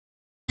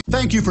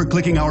Thank you for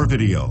clicking our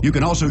video. You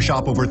can also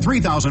shop over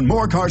 3,000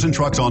 more cars and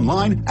trucks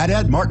online at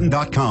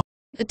edmartin.com.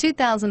 The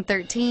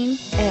 2013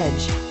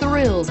 Edge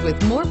thrills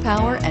with more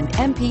power and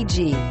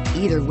MPG.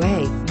 Either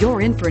way,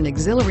 you're in for an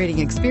exhilarating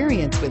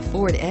experience with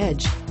Ford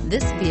Edge.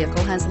 This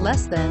vehicle has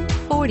less than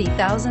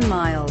 40,000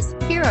 miles.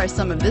 Here are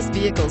some of this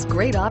vehicle's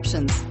great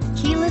options: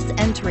 keyless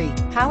entry,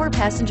 power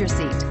passenger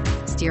seat,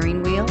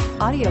 steering wheel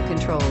audio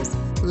controls,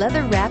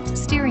 leather-wrapped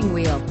steering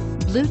wheel,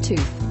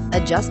 Bluetooth,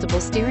 adjustable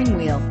steering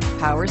wheel,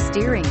 power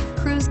steering,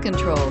 cruise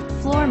control,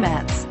 floor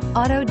mats,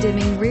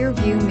 auto-dimming rear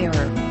view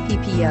mirror,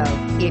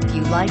 PPO. If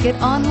you like it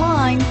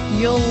online,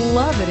 you'll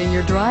love it in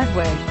your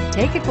driveway.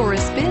 Take it for a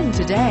spin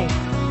today.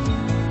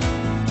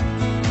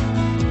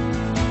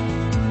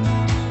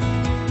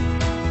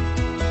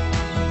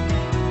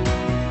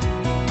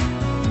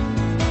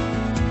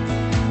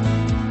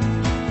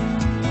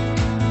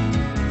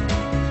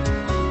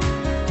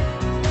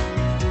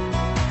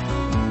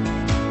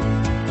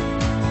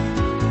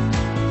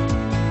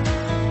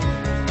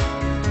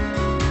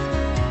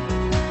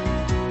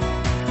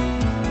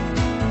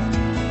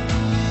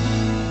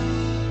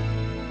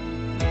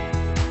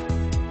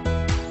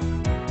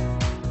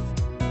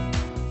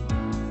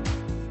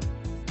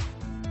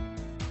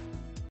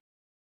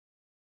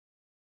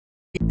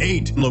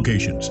 Eight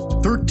locations,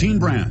 13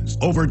 brands,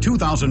 over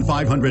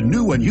 2,500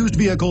 new and used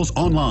vehicles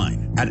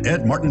online at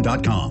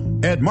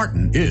edmartin.com. Ed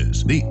Martin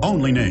is the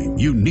only name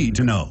you need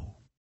to know.